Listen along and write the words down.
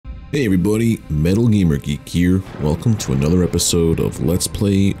Hey everybody, METALGAMERGEEK here. Welcome to another episode of Let's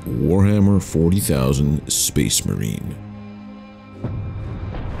Play Warhammer 40,000 Space Marine.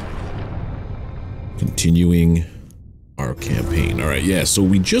 Continuing our campaign. Alright, yeah, so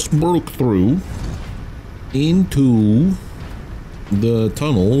we just broke through into the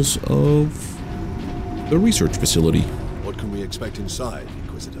tunnels of the research facility. What can we expect inside,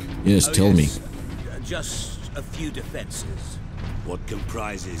 Inquisitor? Yes, tell me. Just a few defenses. What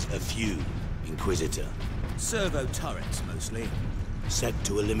comprises a few, Inquisitor? Servo turrets, mostly. Set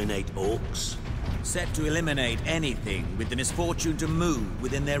to eliminate orcs? Set to eliminate anything with the misfortune to move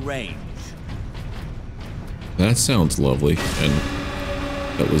within their range. That sounds lovely, and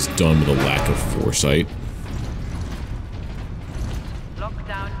that was done with a lack of foresight.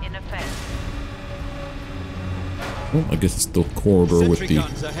 Lockdown in effect. Well, I guess it's the corridor with the...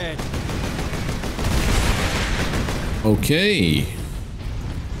 Guns ahead. Okay.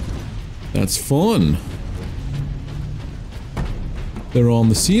 That's fun. They're on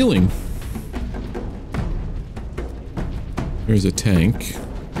the ceiling. There's a tank.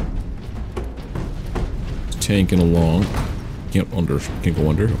 It's tanking along. Can't go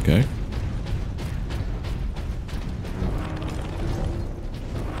under, okay.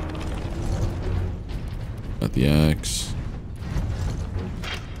 Got the axe.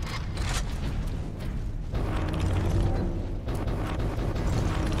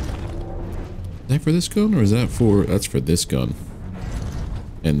 Is that for this gun, or is that for... That's for this gun.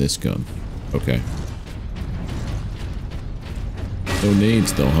 And this gun. Okay. No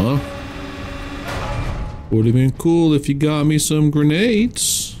nades, though, huh? Would've been cool if you got me some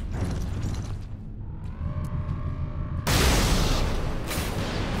grenades.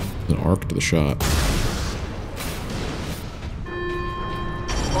 An arc to the shot.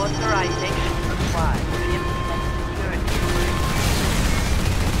 Authorization required to implement security.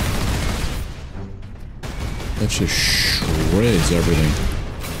 That just shreds everything.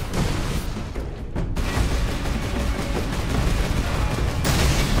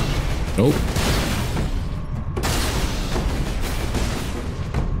 Nope.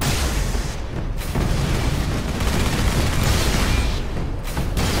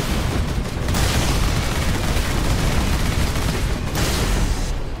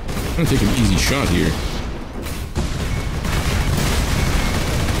 I'm gonna take an easy shot here.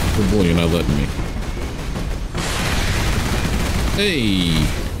 Oh boy, you're not letting me. Hey!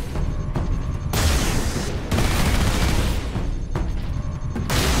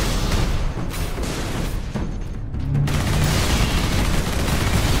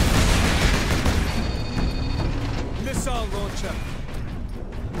 Missile launcher.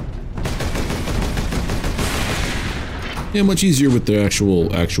 Yeah, much easier with the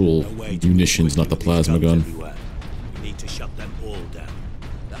actual munitions, not the plasma gun. We need to shut them all down.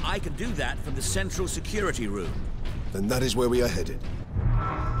 I can do that from the central security room. Then that is where we are headed.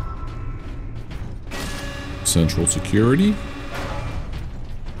 Central security.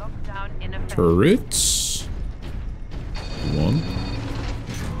 Lockdown in effect. Turrets. One.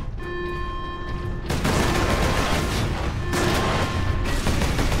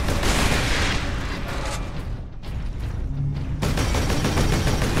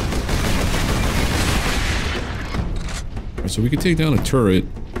 Alright, so we can take down a turret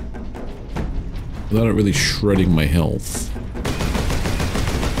without it really shredding my health.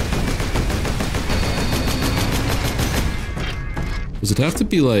 Does it have to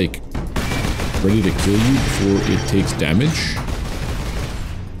be, like, ready to kill you before it takes damage?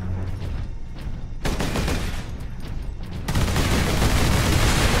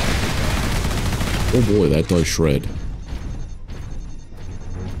 Oh boy, that does shred.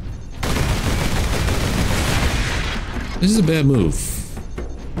 This is a bad move.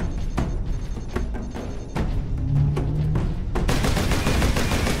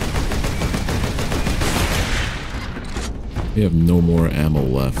 We have no more ammo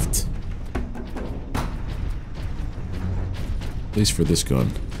left. At least for this gun.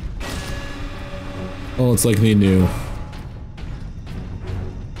 Oh, it's like they knew.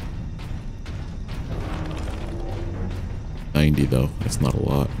 $90 though, that's not a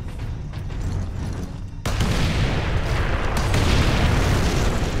lot.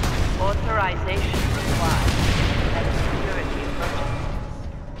 Authorization required. That is security emergency.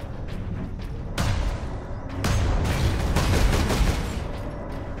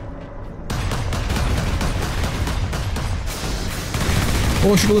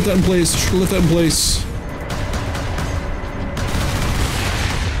 Oh, I should have left that in place. Should have left that in place.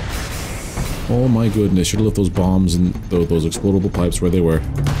 Oh my goodness, should have left those bombs and those explodable pipes where they were.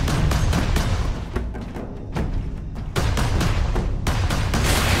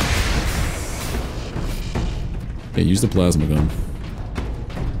 Yeah, use the plasma gun.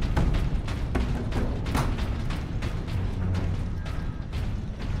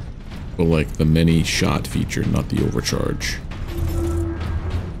 But like the many shot feature, not the overcharge.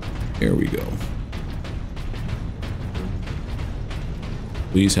 There we go.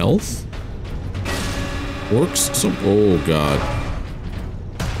 Please health. Works some. Oh god.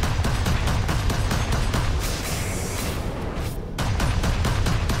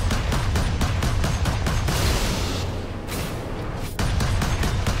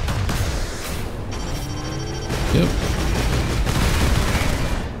 Yep.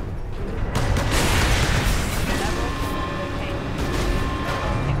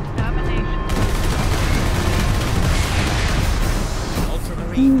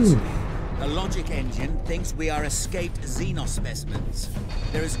 Ultramarines. The logic engine thinks we are escaped Xenos specimens.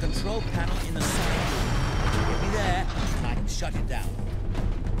 There is a control panel in the side room. Get me there, and I can shut it down.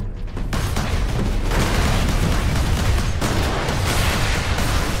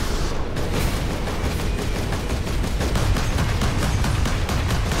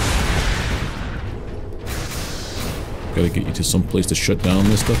 Gotta get you to some place to shut down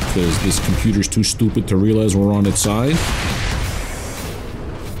this stuff because this computer's too stupid to realize we're on its side.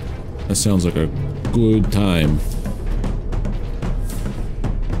 That sounds like a good time.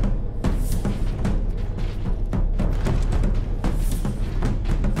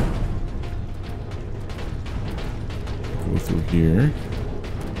 Go through here.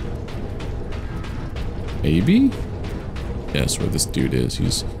 Maybe? Yeah, that's where this dude is.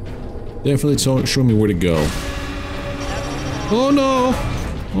 He's definitely showing me where to go. Oh no!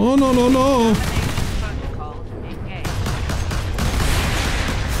 Oh no, no, no!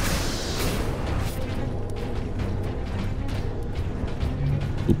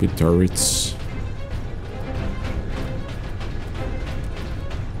 Stupid turrets.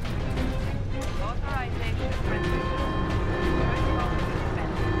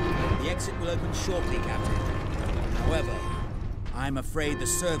 The exit will open shortly, Captain. However, I'm afraid the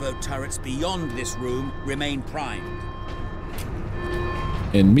servo turrets beyond this room remain primed.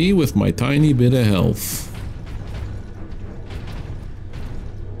 And me with my tiny bit of health.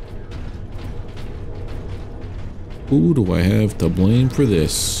 Who do I have to blame for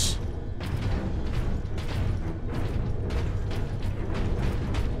this?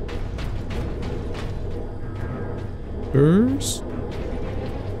 First?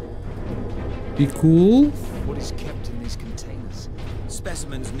 Be cool? What is kept in these containers?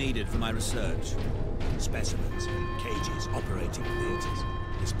 Specimens needed for my research. Specimens, cages, operating theaters.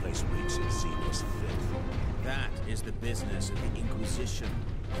 This place reeks of Xenos filth. That is the business of the Inquisition,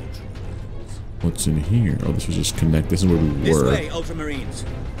 Ultramarines. What's in here? Oh, this was just connect. This is where we This were. way, Ultramarines.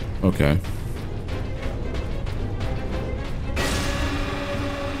 Okay.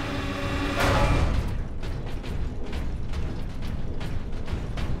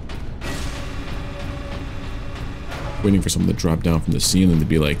 Waiting for someone to drop down from the ceiling to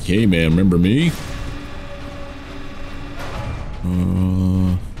be like, hey man, remember me?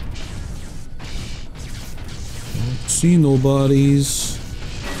 Don't see no bodies.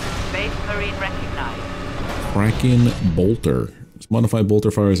 Base Marine recognized. Kraken Bolter. This modified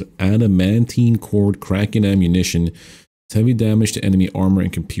bolter fires adamantine cord Kraken ammunition. It's heavy damage to enemy armor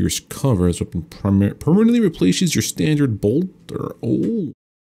and can pierce cover. This weapon permanently replaces your standard bolter. Oh.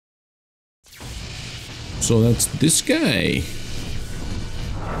 So that's this guy.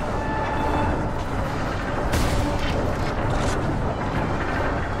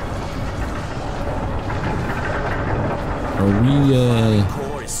 Are we,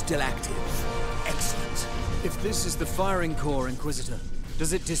 Core is still active. Excellent. If this is the firing core, Inquisitor,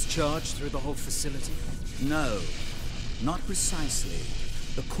 does it discharge through the whole facility? No, not precisely.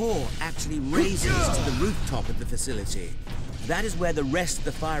 The core actually raises to the rooftop of the facility. That is where the rest of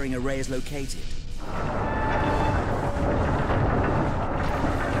the firing array is located.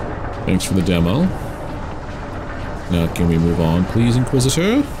 Thanks for the demo. Now can we move on, please,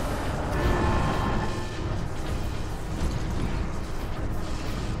 Inquisitor?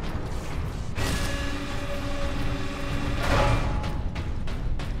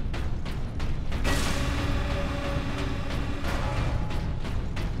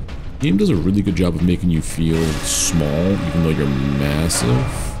 The game does a really good job of making you feel small, even though you're massive.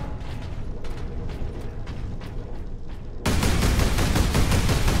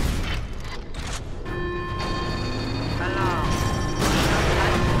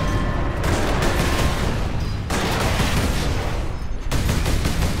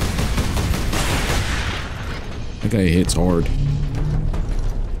 That guy hits hard.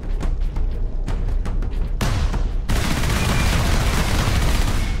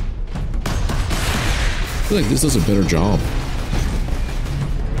 feel like this does a better job.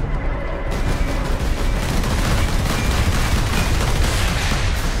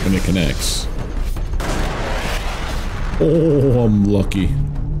 When it connects. Oh, I'm lucky.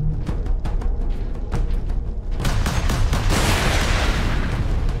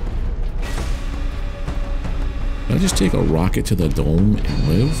 Can I just take a rocket to the dome and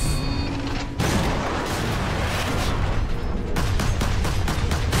live?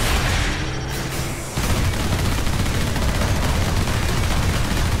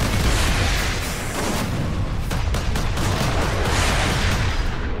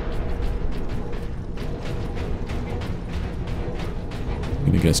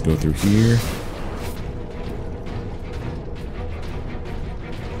 I guess go through here.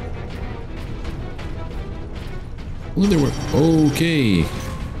 Well, there were okay.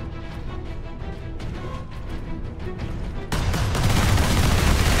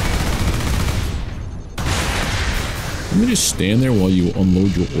 Let me just stand there while you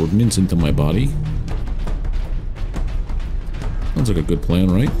unload your ordnance into my body. Sounds like a good plan,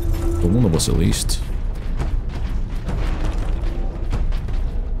 right? For one of us at least.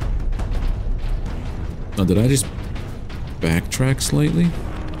 Now, did I just backtrack slightly?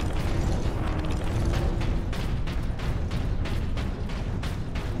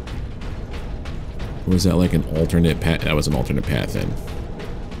 Or was that like an alternate path? That was an alternate path then.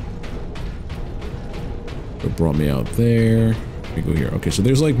 It brought me out there. We go here. Okay, so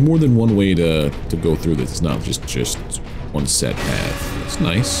there's like more than one way to go through this. It's not just one set path. It's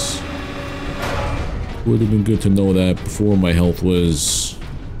nice. Would have been good to know that before my health was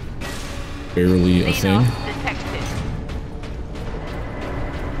barely a thing.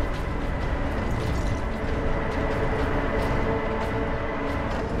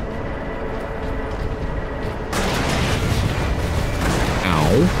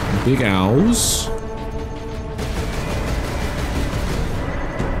 Ow. Big owls.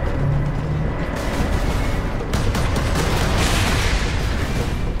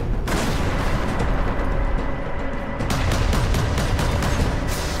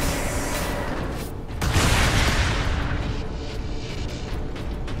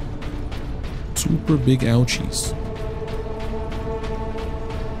 Super big ouchies.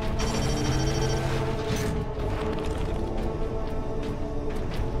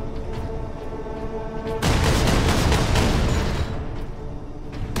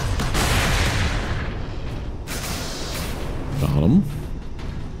 Got him.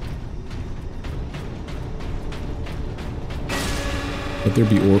 Let there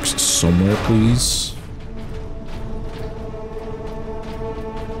be orcs somewhere, please.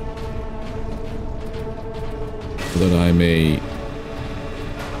 That I may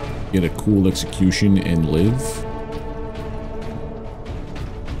get a cool execution and live.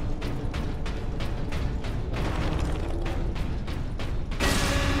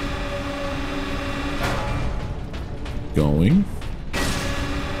 Going.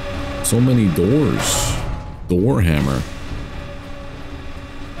 So many doors. The Warhammer.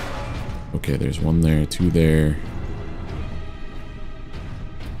 Okay, there's one there, two there.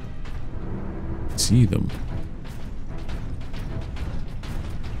 See them.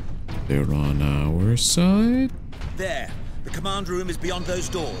 They're on our side. There. The command room is beyond those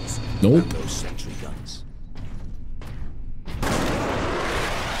doors. Nope. And those sentry guns.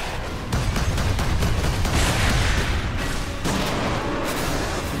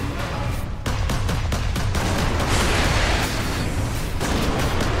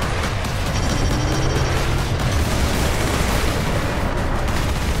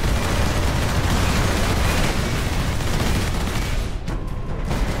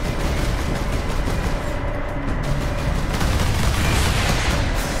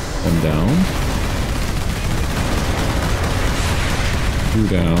 Down. Two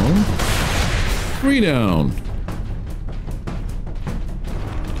down. Three down.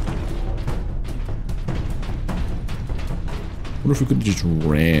 Wonder if we could have just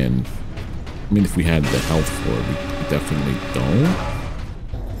ran. I mean, if we had the health for it, we definitely don't.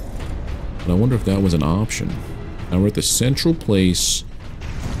 But I wonder if that was an option. Now we're at the central place.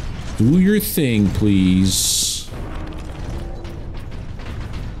 Do your thing, please.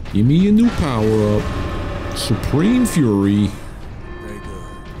 Give me a new power-up. Supreme Fury. Very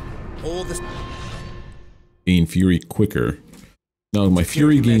good. All the Gain Fury quicker. Now, my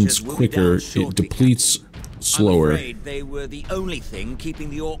Fury gains quicker, it depletes slower. I'm afraid they were the only thing keeping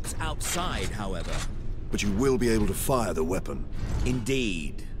the orcs outside, however. But you will be able to fire the weapon.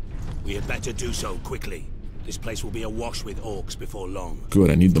 Indeed. We had better do so quickly. This place will be awash with orcs before long. Good,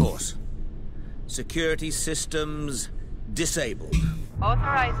 I need Of them. course. Security systems disabled.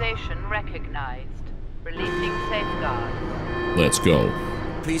 Authorization recognized. Releasing safeguard. Let's go.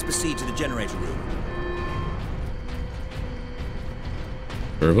 Please proceed to the generator room.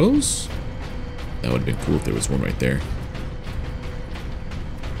 Servos? That would have been cool if there was one right there.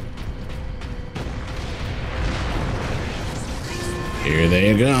 Here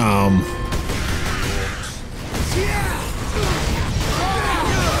they come.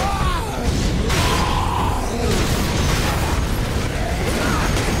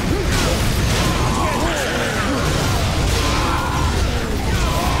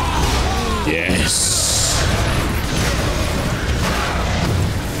 Yes.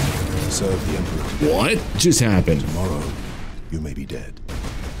 Serve the Emperor. What just happened? Tomorrow, you may be dead.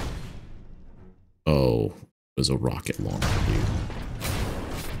 Oh, it was a rocket launcher, dude.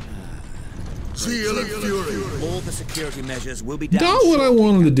 Zeal and fury. All the security measures will be down. Not what I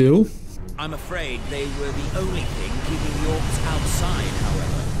wanted to do. I'm afraid they were the only thing keeping the orcs outside,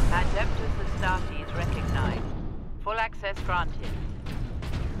 however. Adeptus Astartes recognized. Full access granted.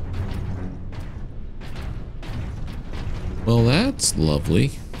 Well, that's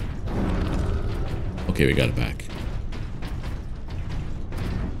lovely. Okay, we got it back.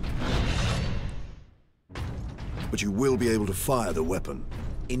 But you will be able to fire the weapon.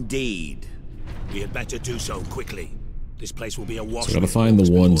 Indeed. We had better do so quickly. This place will be awash. So I gotta find the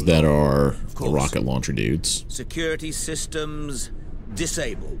ones that are the course. rocket launcher dudes. Security systems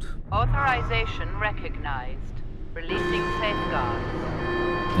disabled. Authorization recognized. Releasing safeguard.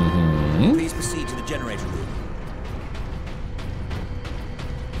 Please proceed to the generator room.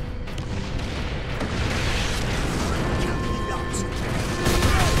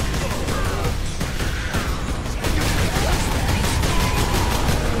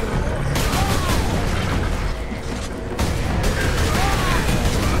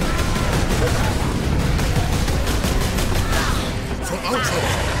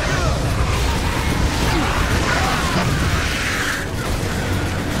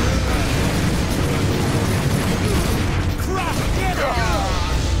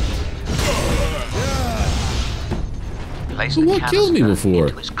 Place So the what killed me canister before?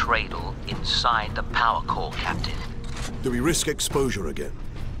 into its cradle inside the power core, Captain. Do we risk exposure again?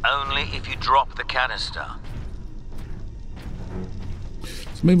 Only if you drop the canister.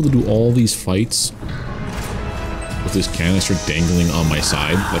 So I'm able to do all these fights with this canister dangling on my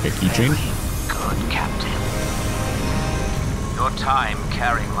side like a keychain. Good, Captain. Your time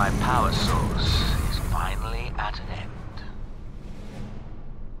carrying my power source is finally at an end.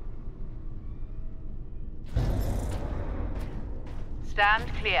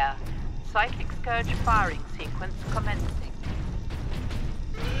 Stand clear. Cyclic Scourge firing sequence commencing.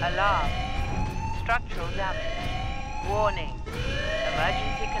 Alarm. Structural damage. Warning.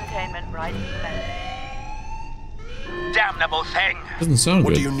 Emergency containment right commencing. Damnable thing! Doesn't sound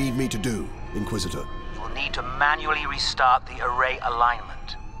What good. do you need me to do, Inquisitor? You will need to manually restart the array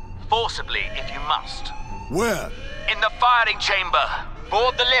alignment. Forcibly, if you must. Where? In the firing chamber!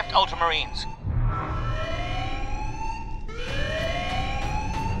 Board the lift, Ultramarines!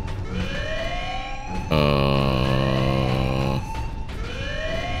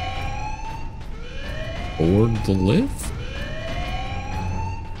 Board the lift?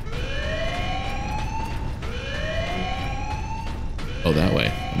 Oh, that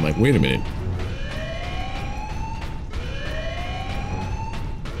way. I'm like, wait a minute.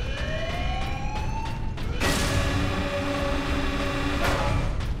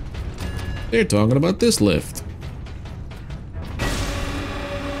 They're talking about this lift.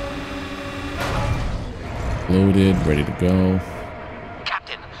 Loaded, ready to go.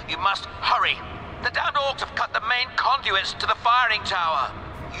 Captain, you must hurry. The downed orcs have cut the main conduits to the firing tower.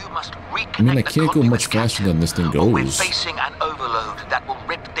 You must reconnect I mean, I the can't go much conduits, faster Captain, than this thing or we're goes. facing an overload that will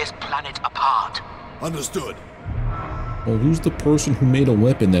rip this planet apart. Understood. Well, who's the person who made a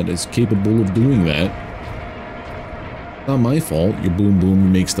weapon that is capable of doing that? Not my fault. Your boom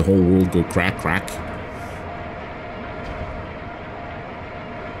boom makes the whole world go crack crack.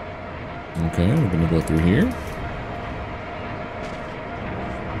 Okay, we're gonna go through here.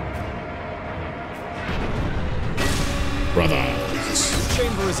 Brothers. The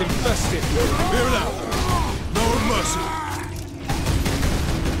chamber is infested. Hear it out. No mercy.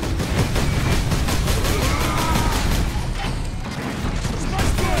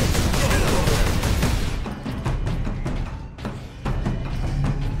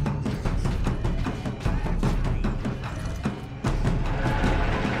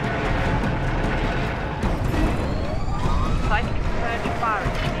 Cyclic Scourge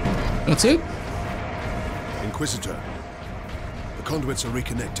firing sequence. That's it? Inquisitor, the conduits are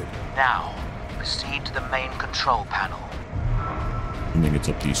reconnected. Now, proceed to the main control panel. I think it's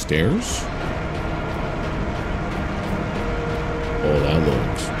up these stairs. Oh, that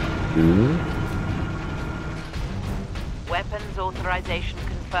looks cool. Weapons authorization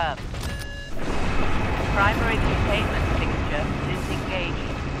confirmed. Primary containment fixture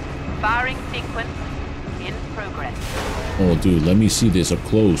disengaging. Firing sequence in progress. Oh, dude, let me see this up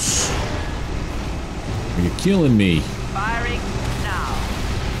close. You're killing me. Firing now.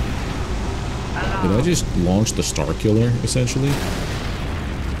 Alarm. Did I just launch the Star Killer, essentially?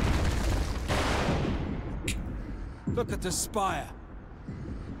 Look at the spire.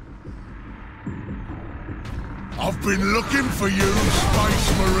 I've been looking for you,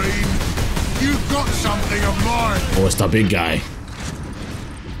 Space Marine. You've got something of mine. Oh, it's the big guy.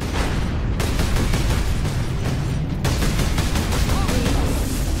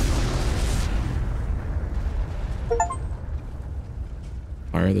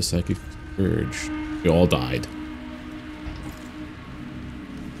 Fire the Psychic Scourge. We all died.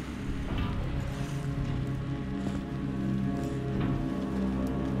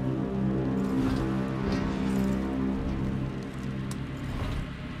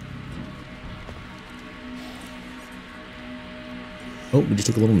 Oh, we just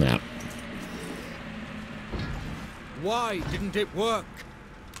took a little nap. Why didn't it work?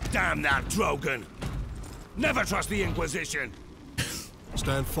 Damn that Drogon! Never trust the Inquisition!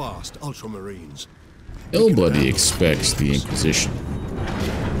 Stand fast, Ultramarines. Nobody expects the Inquisition.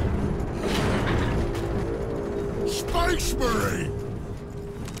 Space Marine!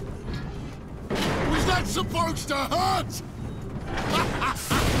 Was that supposed to hurt?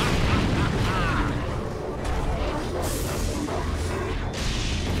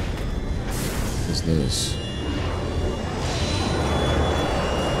 What is this?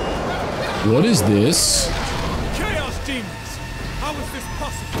 What is this? Chaos demons! How is this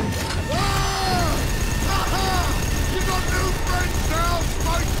possible? You got new friends now,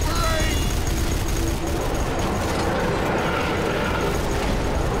 Space Marine!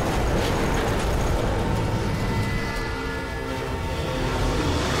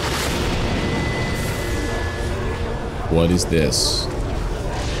 What is this?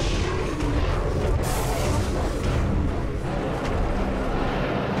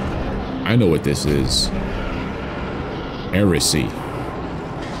 I know what this is. Heresy.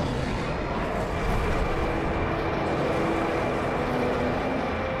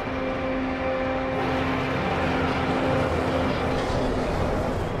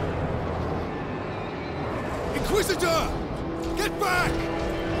 Inquisitor! Get back!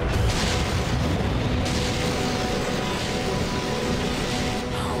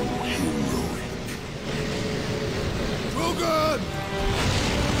 How heroic. Drogon!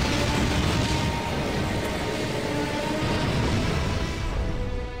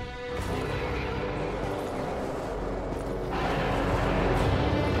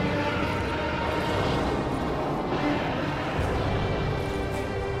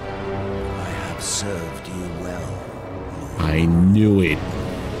 Served you well. I knew it.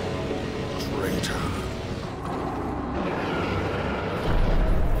 Traitor.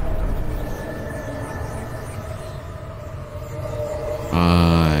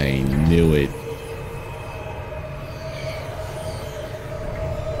 I knew it.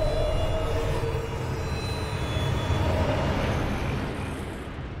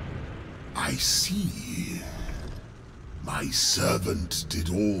 I see. My servant did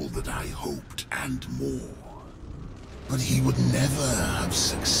all that I hoped and more. But he would never have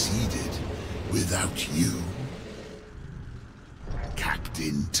succeeded without you,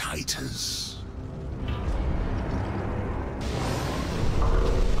 Captain Titus.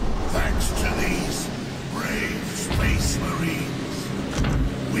 Thanks to these brave Space Marines,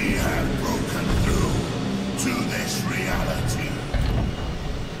 we have broken through to this reality.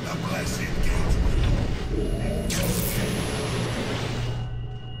 The Blessed Gateway.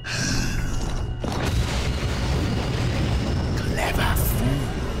 Clever fool.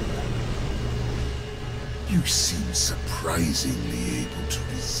 You seem surprisingly able to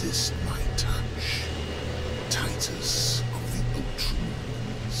resist my touch, Titus of the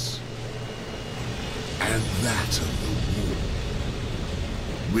Ultramarines. And that of the war,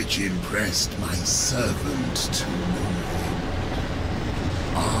 which impressed my servant to no end.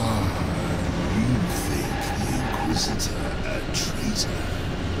 Ah, you think the Inquisitor a traitor,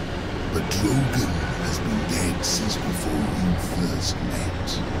 but Drogon has been dead since before you first met.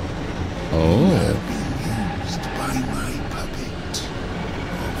 You have been used by my puppet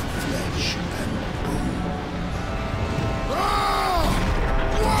of flesh and bone.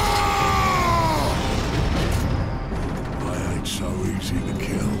 I ain't so easy to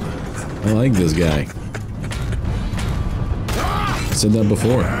kill. I like this guy. I said that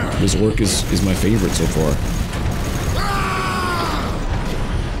before. His work is my favorite so far.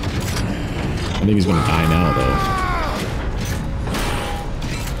 I think he's gonna die now, though.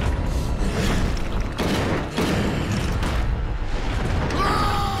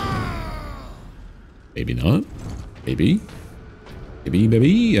 Maybe not. Maybe.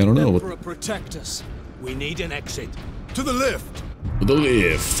 Maybe. I don't know. Emperor, protect us. We need an exit. To the lift! The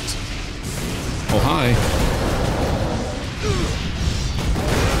lift. Oh, hi.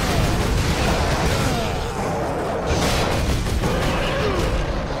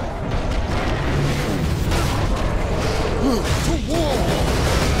 To war!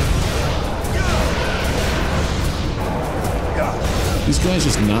 These guys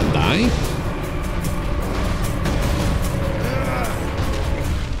just not die?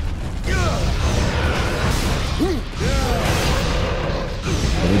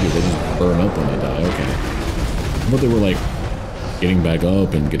 They just burn up when they die, okay. But they were like getting back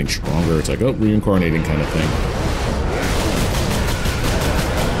up and getting stronger. It's like, oh, reincarnating kind of thing.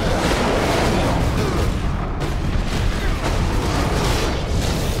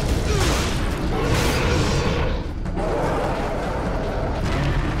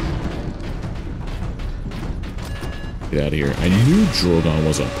 Get out of here. I knew Drogon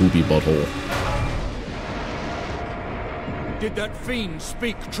was a poopy butthole. Did that fiend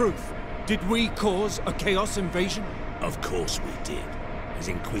speak truth? Did we cause a chaos invasion? Of course we did. His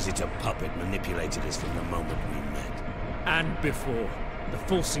Inquisitor puppet manipulated us from the moment we met. And before. The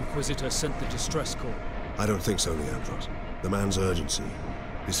false Inquisitor sent the distress call. I don't think so, Leandros. The man's urgency,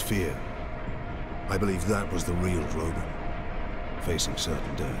 his fear. I believe that was the real Drogon, facing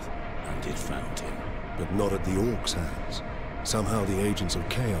certain death. And it found him. But not at the Orcs' hands. Somehow the agents of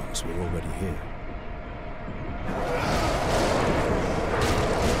chaos were already here.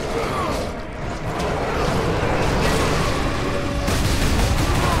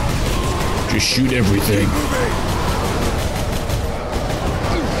 Just shoot everything.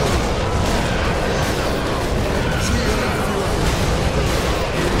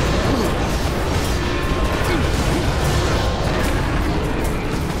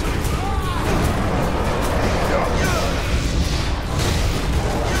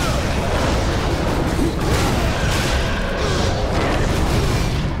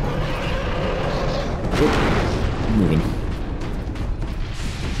 Moving.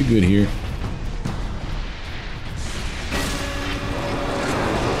 Be good here.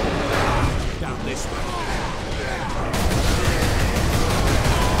 Down this way.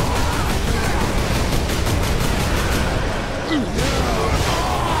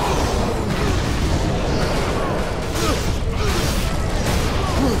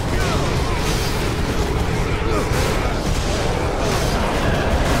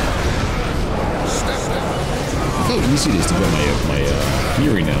 How easy it is to get my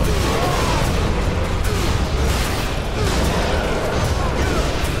fury now.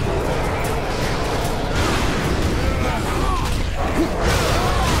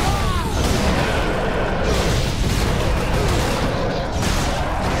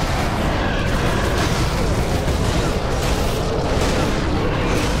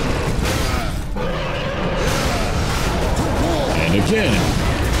 And again.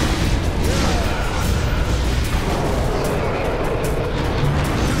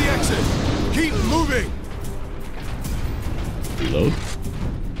 Keep moving! Reload.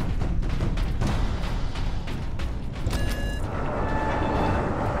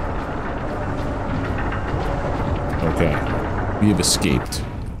 Okay. We have escaped.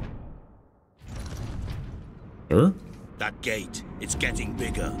 Sir? That gate, it's getting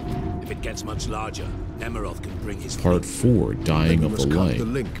bigger. If it gets much larger, Nemeroth can bring his Part 4, Dying We of the must cut Light. the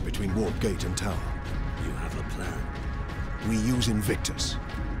link between Warp Gate and Tower. You have a plan. We use Invictus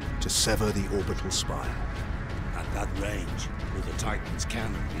to sever the orbital spire. At that range, will the Titan's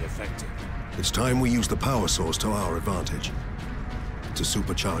cannon be effective? It's time we use the power source to our advantage. To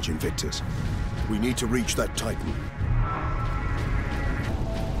supercharge Invictus, we need to reach that Titan.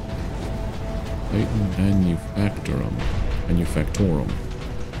 Titan Manufactorum.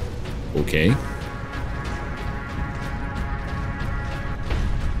 Okay.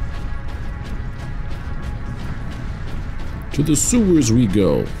 To the sewers we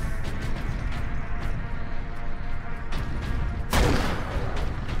go.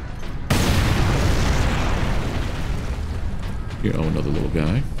 Here, oh, another little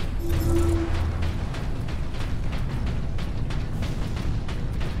guy.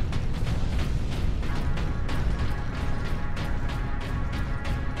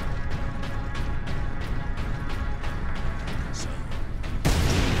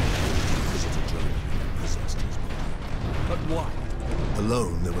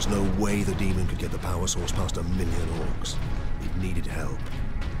 Alone, there was no way the demon could get the power source past 1 million orcs. It needed help.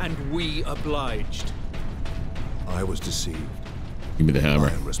 and we obliged. I was deceived. Give me the hammer.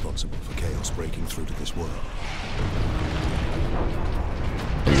 I am responsible for chaos breaking through to this world.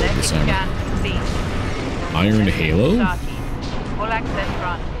 This hammer. Scan complete. Iron Halo? Full access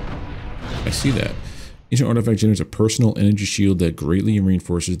run. I see that. Ancient artifact generates a personal energy shield that greatly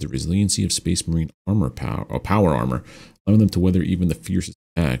reinforces the resiliency of Space Marine power armor, allowing them to weather even the fiercest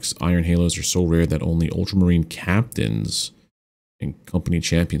attacks. Iron Halos are so rare that only Ultramarine captains and company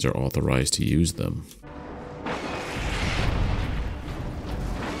champions are authorized to use them.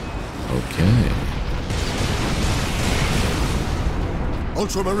 Okay.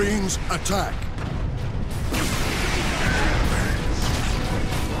 Ultramarines, attack!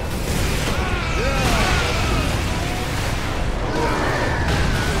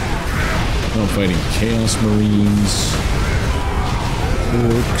 I'm fighting Chaos Marines,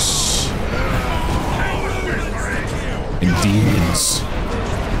 Orcs, and Demons.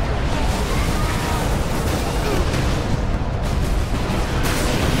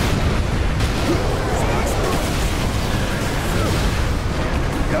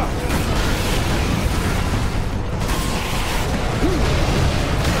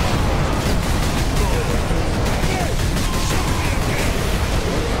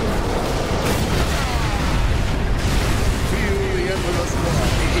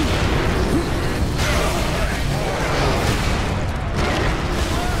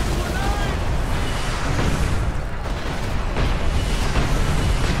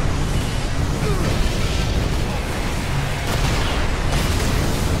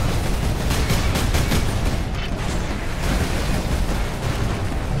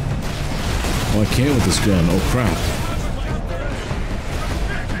 Oh, I can't with this gun. Oh, crap.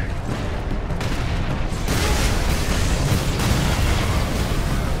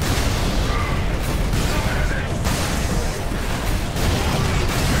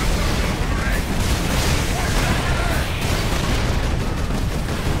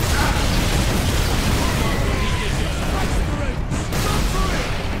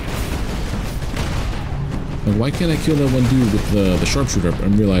 Why can't I kill that one dude with the sharpshooter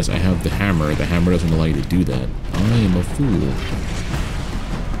and realize I have the hammer? The hammer doesn't allow you to do that. I am a fool.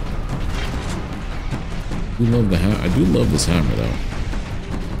 I do love this hammer, though.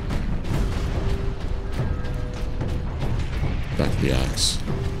 Back to the axe.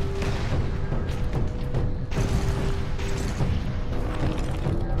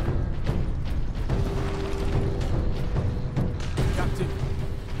 Captain,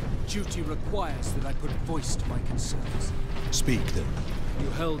 duty requires that I put voice to my concerns. Speak, then. You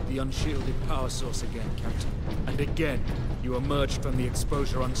held the unshielded power source again, Captain. And again, you emerged from the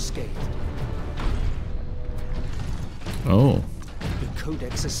exposure unscathed. Oh. The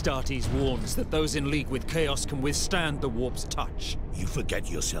Codex Astartes warns that those in league with Chaos can withstand the warp's touch. You forget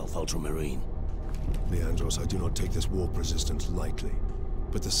yourself, Ultramarine. Leandros, I do not take this warp resistance lightly.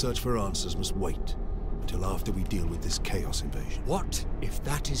 But the search for answers must wait until after we deal with this Chaos invasion. What if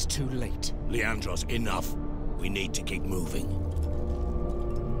that is too late? Leandros, enough. We need to keep moving.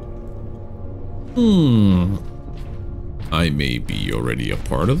 I may be already a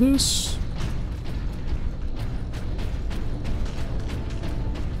part of this?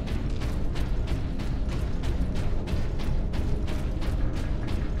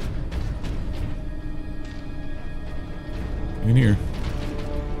 In here.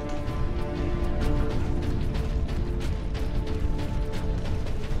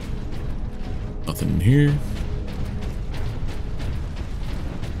 Nothing in here.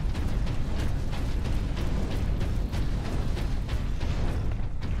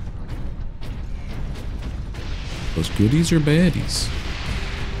 Those goodies or baddies?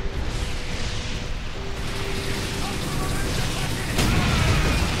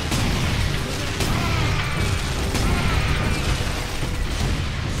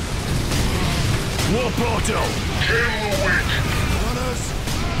 War portal! Kill the witch! Runners,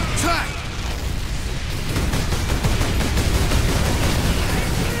 attack!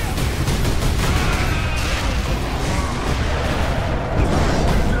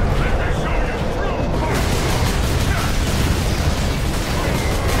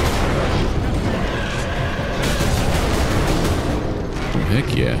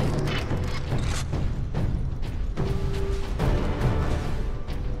 Heck yeah.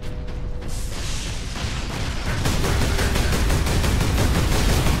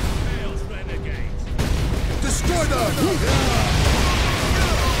 Destroy them!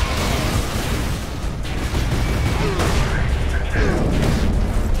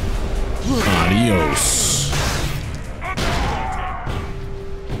 Adios.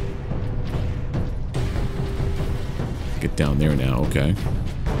 Get down there now, okay.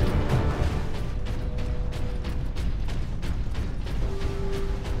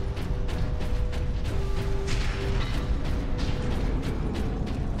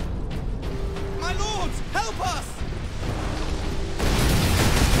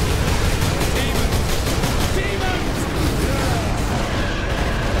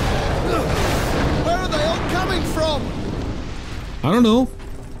 don't know.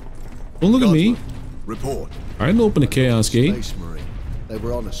 Don't look at me. Report. I didn't open a Chaos Gate. Space Marine. They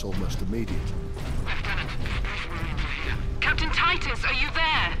were on us almost immediately. Captain Titus, are you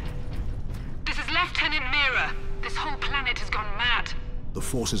there? This is Lieutenant Mira. This whole planet has gone mad. The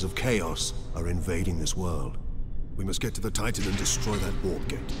forces of chaos are invading this world. We must get to the Titan and destroy that warp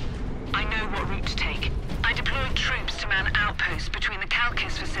gate. I know what route to take. I deployed troops to man outposts between the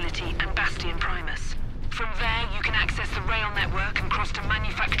Calcus facility and Bastion Primus. From there, you can access the rail network and cross to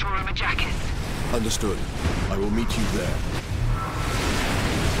Manufacturer Majakis. Understood. I will meet you there.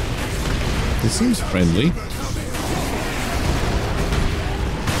 This seems friendly.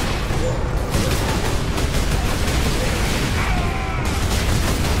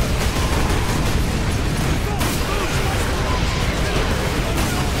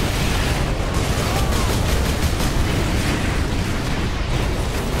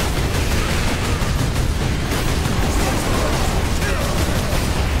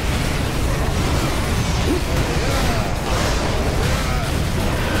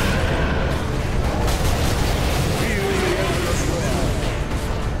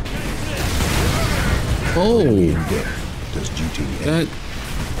 Oh, Does duty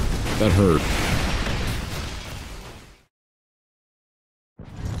that hurt.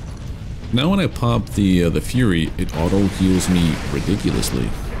 Now when I pop the Fury, it auto heals me ridiculously.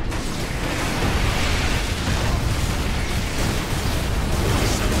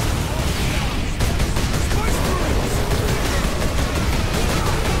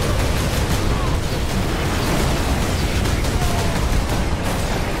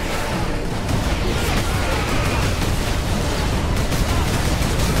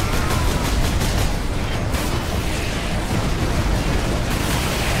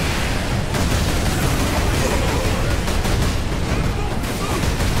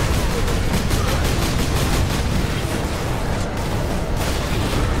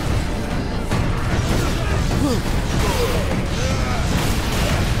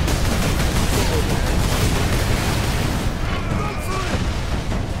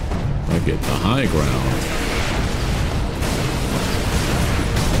 Get the high ground.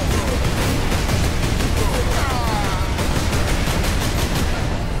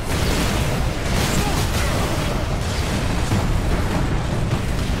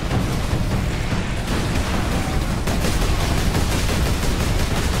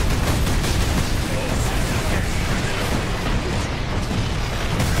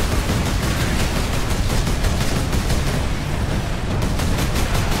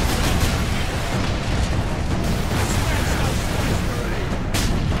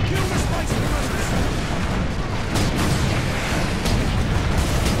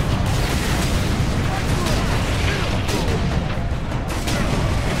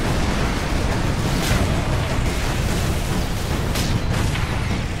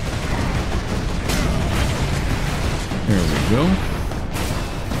 Go.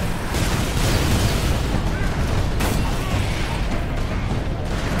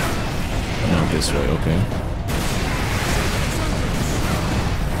 Not this way, okay.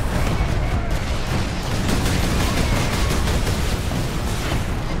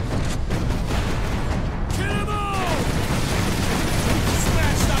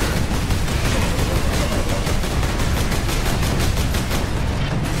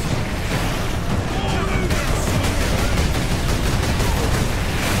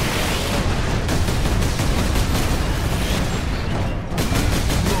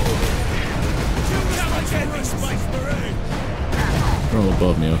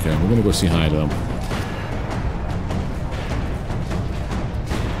 Above me, okay. We're gonna go see hi to them.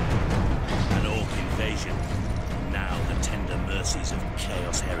 An orc invasion. Now the tender mercies of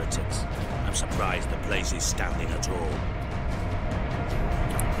chaos heretics. I'm surprised the place is standing at all.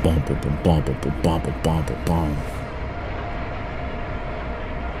 Bomb, bomb, bomb, bomb, bomb, bomb, bomb, bomb, bomb.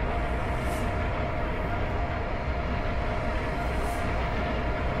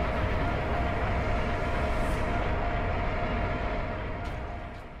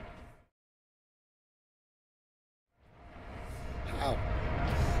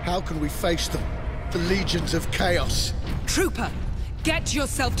 How can we face them? The legions of chaos. Trooper, get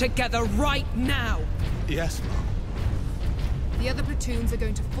yourself together right now! Yes, Mom. The other platoons are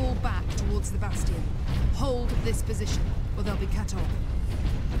going to fall back towards the Bastion. Hold this position, or they'll be cut off.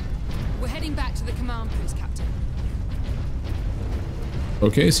 We're heading back to the command post, Captain.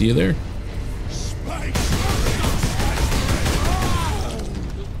 Okay, see you there.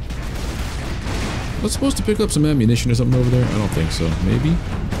 I was supposed to pick up some ammunition or something over there? I don't think so. Maybe?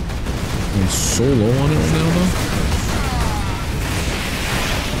 I'm so low on it right now, though.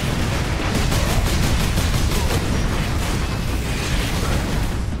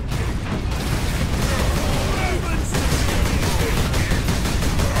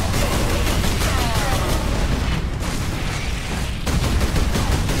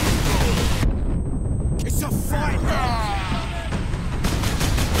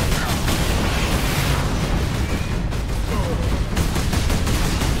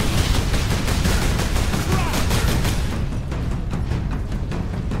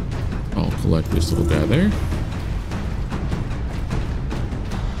 this little guy there.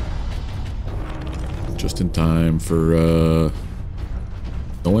 Just in time for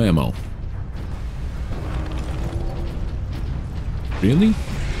no ammo. Really?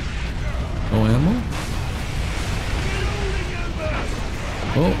 No ammo?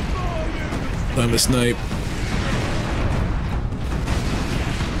 Oh, time to snipe.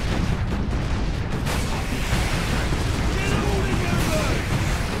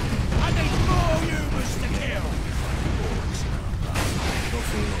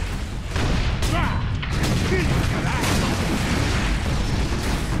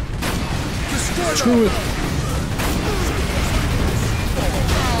 Screw it.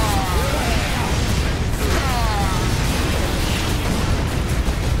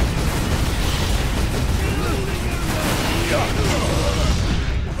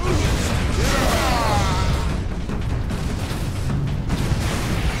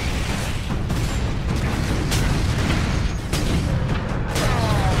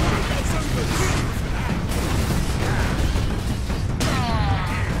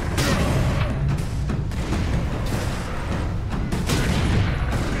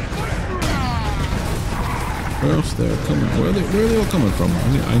 Where else they're coming? Where are they all coming from?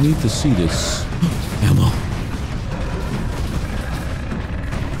 I need to see this. Ammo.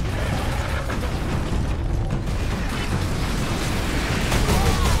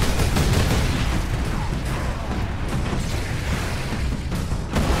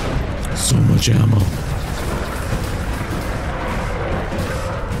 So much ammo.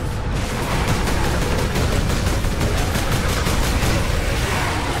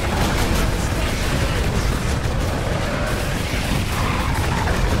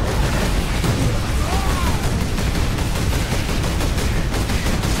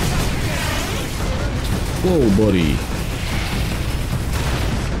 Whoa, buddy.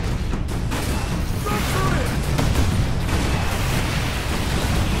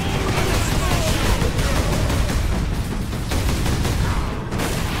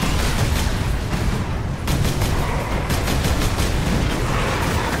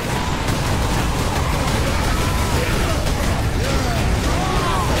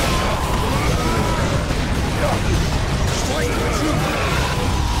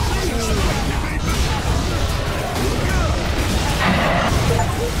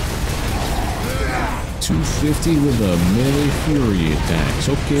 With a melee fury attacks.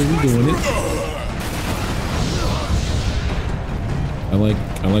 Okay, we're doing it.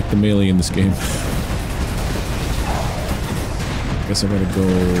 I like the melee in this game. Guess I gotta go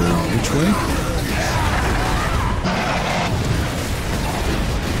which way?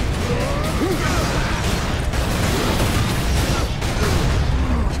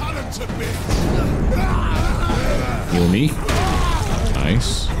 Heal me.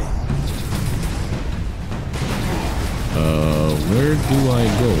 Nice. Where do I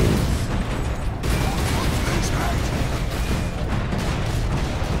go?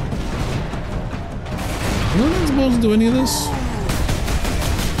 Am I not supposed to do any of this?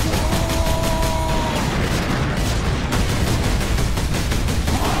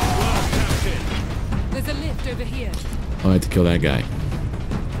 There's a lift over here. Oh, I had to kill that guy.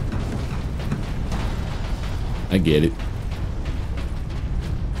 I get it.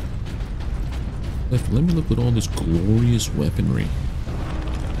 Let me look at all this glorious weaponry.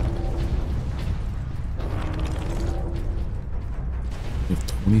 We have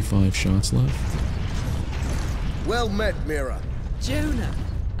 25 shots left. Well met, Mira. Jonah,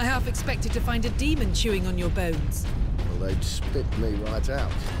 I half expected to find a demon chewing on your bones. Well, they'd spit me right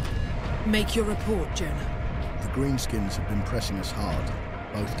out. Make your report, Jonah. The Greenskins have been pressing us hard,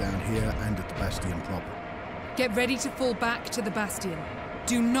 both down here and at the Bastion proper. Get ready to fall back to the Bastion.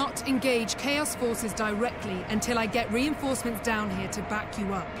 Do not engage Chaos forces directly until I get reinforcements down here to back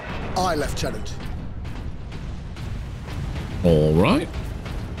you up. Aye, Lieutenant. All right.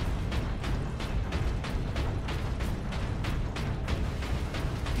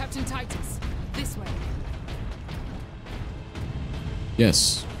 Captain Titus, this way.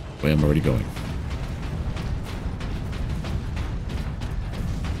 Yes. Wait, I'm already going.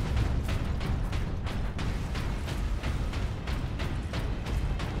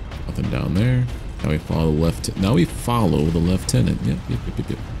 Nothing down there. Now we follow the lieutenant. Yep.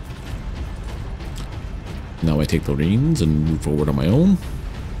 Now I take the reins and move forward on my own.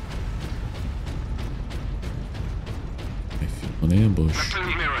 I feel an ambush.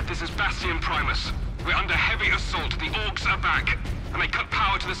 Lieutenant Mira, this is Bastion Primus. We're under heavy assault. The orcs are back, and they cut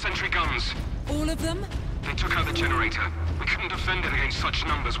power to the sentry guns. All of them? They took out the generator. We couldn't defend it against such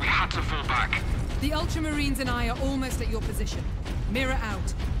numbers. We had to fall back. The Ultramarines and I are almost at your position. Mira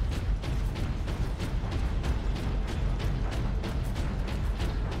out.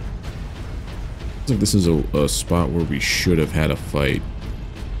 Looks like this is a spot where we should have had a fight.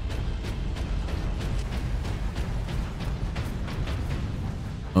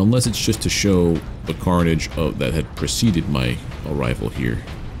 Unless it's just to show the carnage that had preceded my arrival here.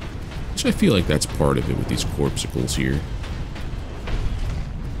 Which I feel like that's part of it with these corpsicles here.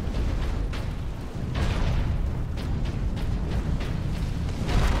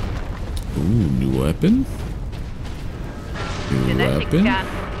 Ooh, new weapon? New weapon? Scan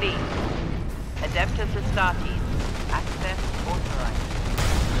complete. Adeptus Astartes. Access authorized.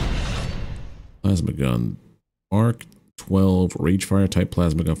 Plasma gun. Mark 12 Ragefire type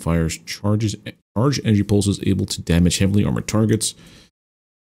plasma gun fires charged energy pulses able to damage heavily armored targets.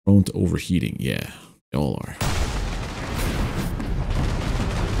 Prone to overheating. Yeah, they all are.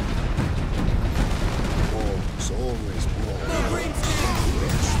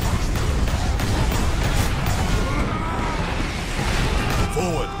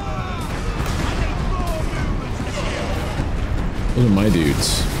 Forward. Those are my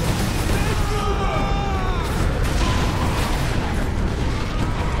dudes.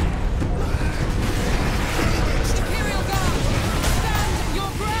 Imperial Guard! Stand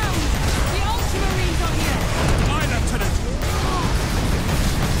your ground! The Ultramarines are here! Aye, Lieutenant.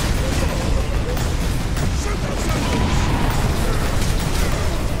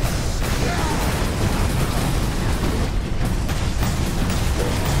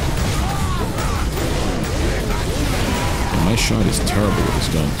 My shot is terrible with this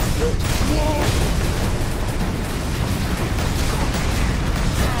gun.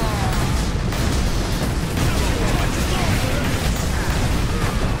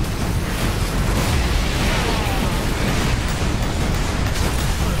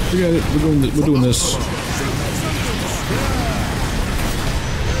 Forget it. We're doing this.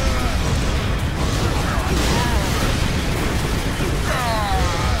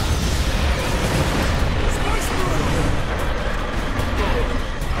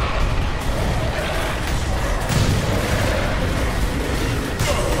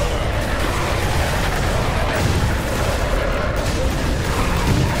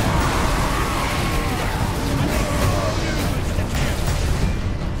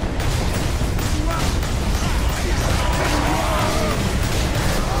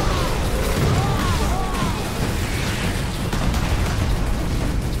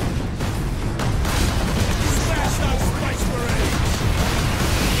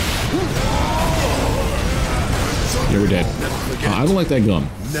 Yeah, we're dead. I don't like that gun.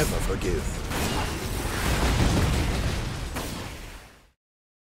 Never forgive.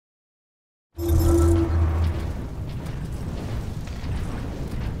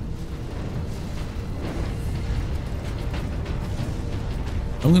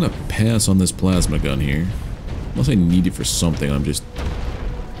 I'm gonna pass on this plasma gun here. Unless I need it for something, I'm just...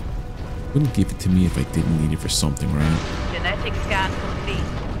 Wouldn't give it to me if I didn't need it for something, right? Genetic scan complete.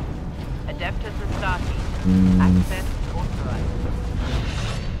 Adeptus Astartes. Access authorized.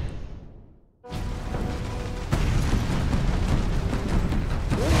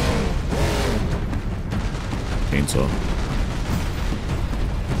 Chainsaw.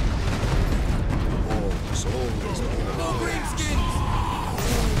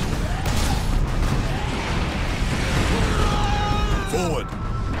 Forward.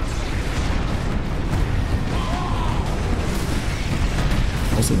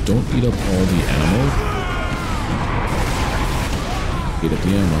 Also, don't eat up all the ammo. Eat up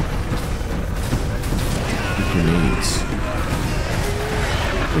the ammo. Grenades.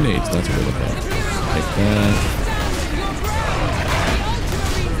 Grenades, that's what we're looking at. Like that.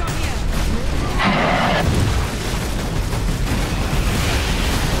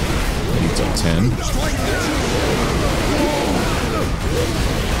 Needs a 10.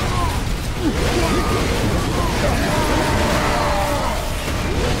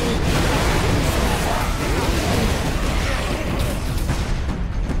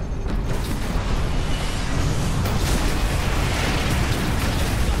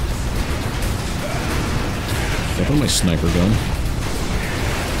 Step on my sniper gun.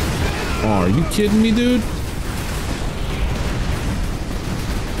 Oh, are you kidding me, dude?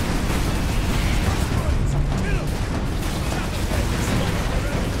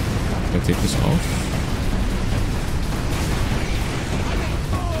 Can I take this off?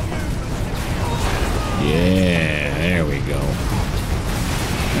 Yeah, there we go.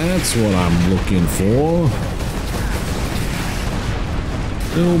 That's what I'm looking for.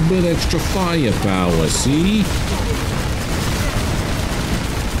 Little bit extra firepower, see?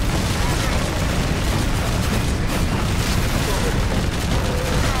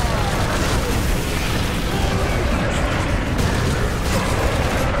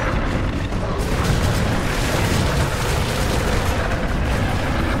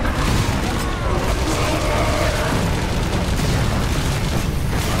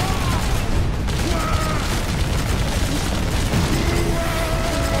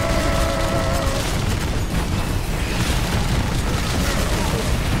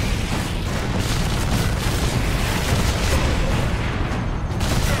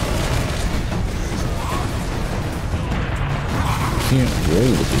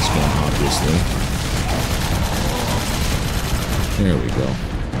 roll with this gun, obviously. There we go.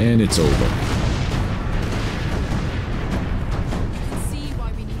 And it's over. See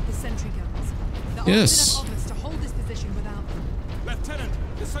why we need the sentry guns. There aren't Yes. enough of us to hold this position without them. Lieutenant,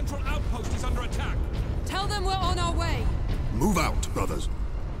 the central outpost is under attack. Tell them we're on our way. Move out, brothers.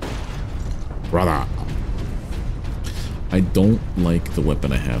 Brother. I don't like the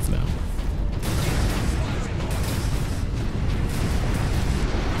weapon I have now.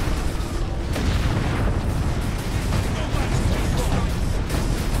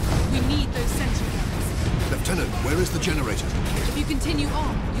 We need those sentry guns. Lieutenant, where is the generator? If you continue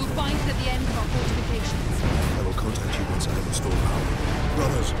on, you'll find it at the end of our fortifications. I will contact you once I have installed power.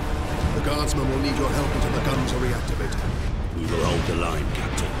 Brothers, the guardsmen will need your help until the guns are reactivated. We will hold the line,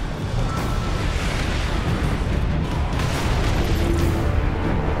 Captain.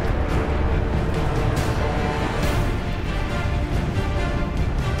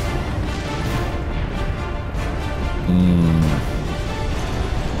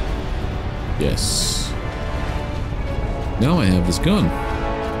 Yes. Now I have this gun.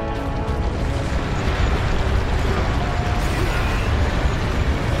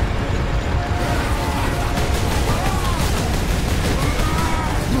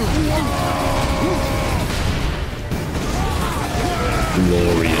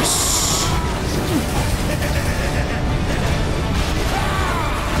 Glorious.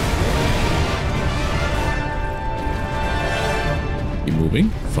 You moving?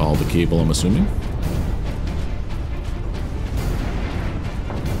 Follow the cable, I'm assuming.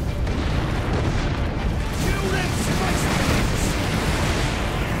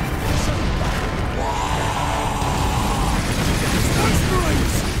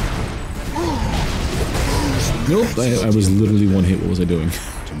 Nope, I was literally one hit. What was I doing?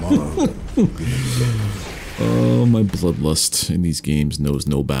 Tomorrow. Oh, my bloodlust in these games knows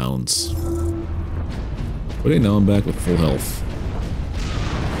no bounds. But hey, now I'm back with full health.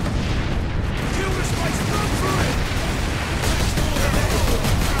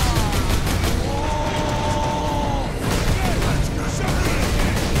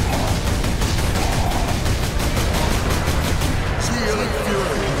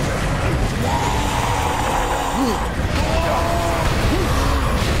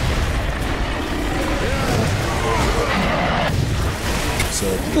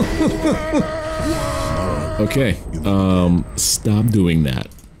 Okay, stop doing that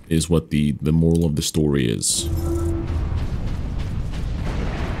is what the moral of the story is.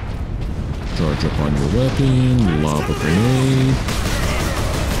 Charge up on your weapon, lob a grenade.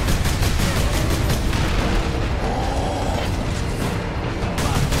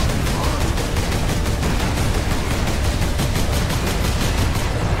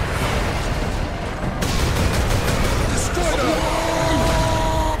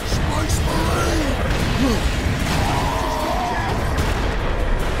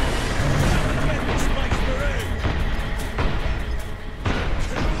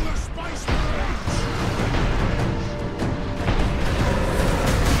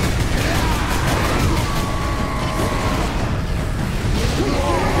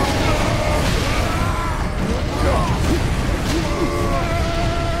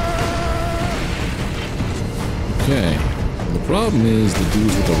 Okay, the problem is the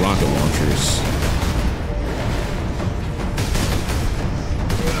dudes with the rocket launchers.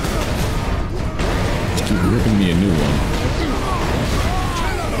 Just keep ripping me a new one.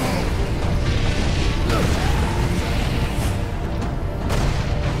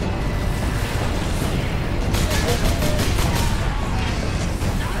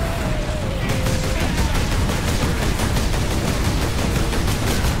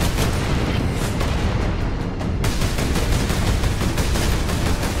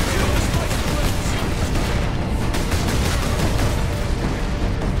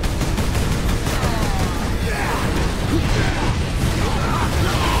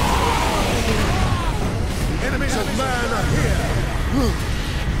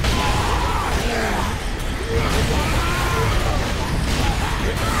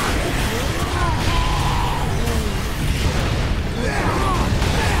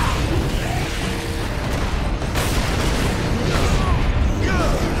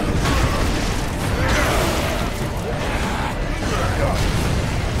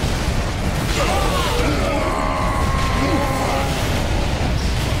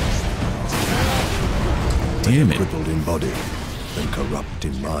 Damn it. Crippled in body and corrupt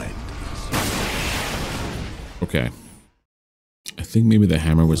in mind. Okay. I think maybe the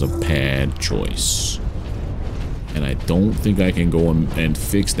hammer was a bad choice. And I don't think I can go and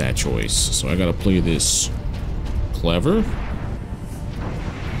fix that choice. So I gotta play this clever.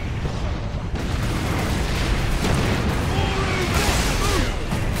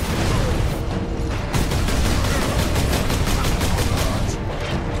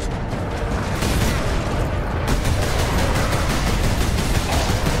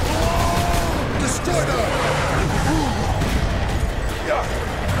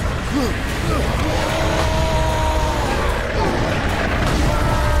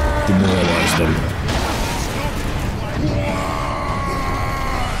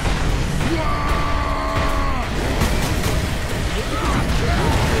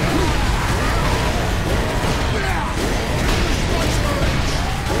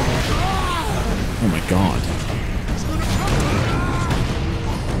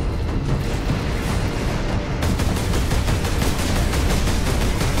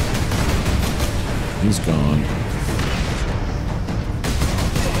 He's gone.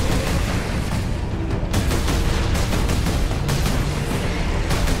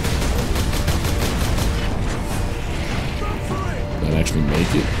 Did that actually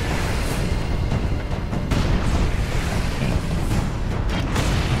make it?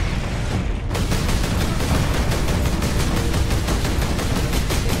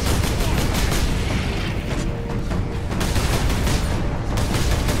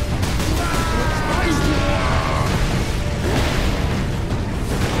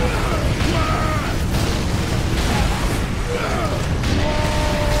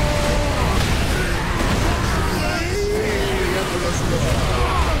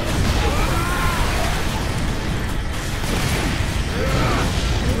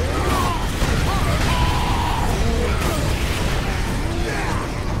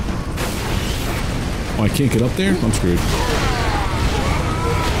 Oh, I can't get up there? I'm screwed.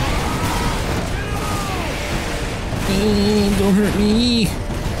 Don't hurt me.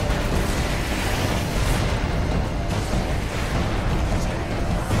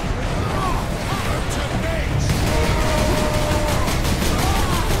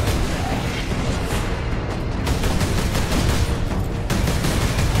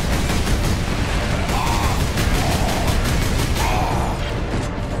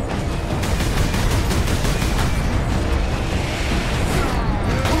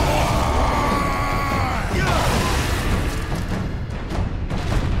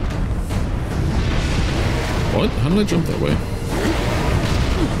 What? How did I jump that way?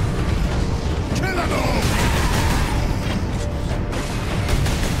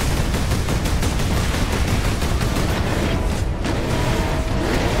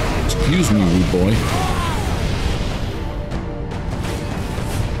 Excuse me, rude boy.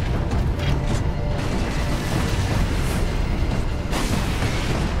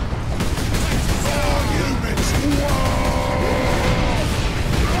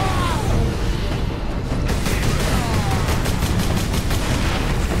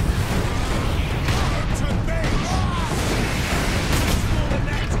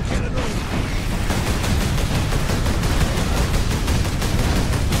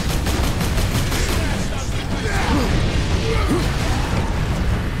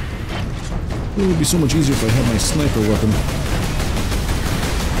 It would be so much easier if I had my sniper weapon.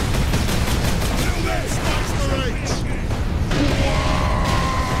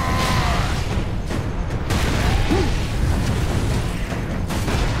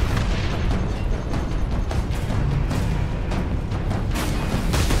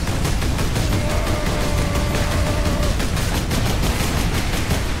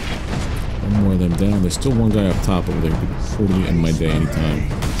 One more of them down. There's still one guy up top over there who could totally end my day anytime.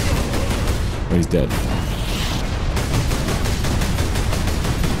 Oh, he's dead.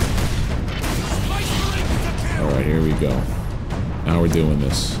 Alright, here we go. Now we're doing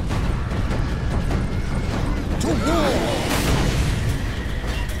this. To war!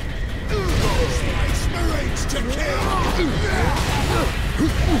 Space Marines to kill!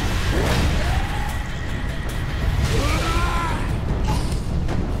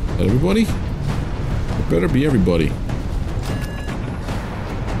 Is that everybody? It better be everybody.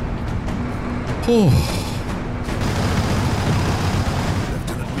 Oh.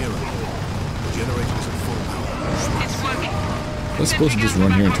 Lieutenant Mira, the generators at full power. It's working. I'm supposed to just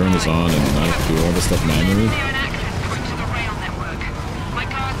run here and turn this on and not have to do all this stuff manually. Clear an access point to the rail network. My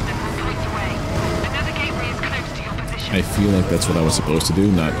guardsmen will point the way. Another gateway is close to your position. I feel like that's what I was supposed to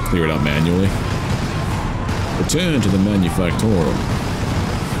do, not clear it out manually. Return to the manufactorum.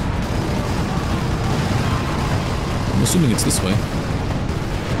 I'm assuming it's this way.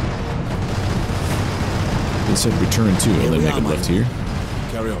 They said return to, and then make it left here.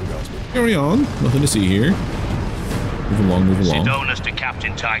 Carry on, Guardsman. Carry on. Nothing to see here. Move along, move along. Sidonis to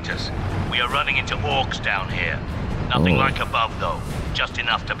Captain Titus. We are running into orcs down here. Nothing like above, though. Just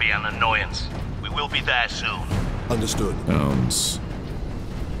enough to be an annoyance. We will be there soon. Understood. Sounds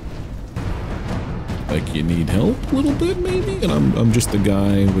like you need help a little bit, maybe? And I'm just the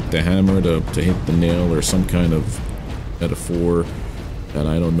guy with the hammer to hit the nail or some kind of metaphor. And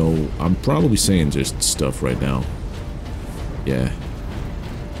I don't know. I'm probably saying just stuff right now. Yeah.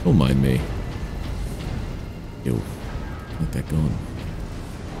 Don't mind me. Yo. Let that gun.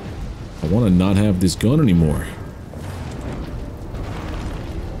 I want to not have this gun anymore.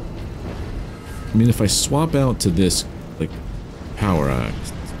 I mean, if I swap out to this, like, power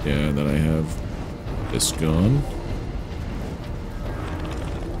axe, yeah, then I have this gun.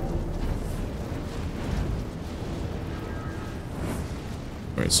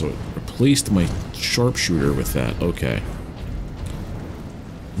 Alright, so it replaced my sharpshooter with that. Okay.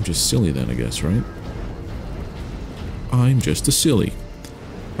 I'm just silly then, I guess, right? I'm just a silly.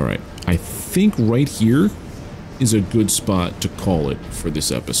 Alright, I think right here is a good spot to call it for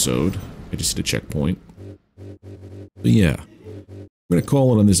this episode. I just hit a checkpoint. But yeah, I'm going to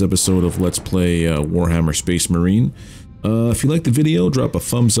call it on this episode of Let's Play Warhammer Space Marine. If you liked the video, drop a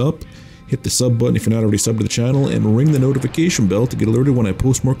thumbs up, hit the sub button if you're not already subbed to the channel, and ring the notification bell to get alerted when I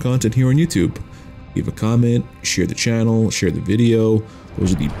post more content here on YouTube. Leave a comment, share the channel, share the video.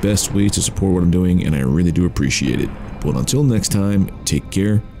 Those are the best ways to support what I'm doing, and I really do appreciate it. But until next time, take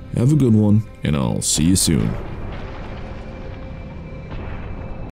care, have a good one, and I'll see you soon.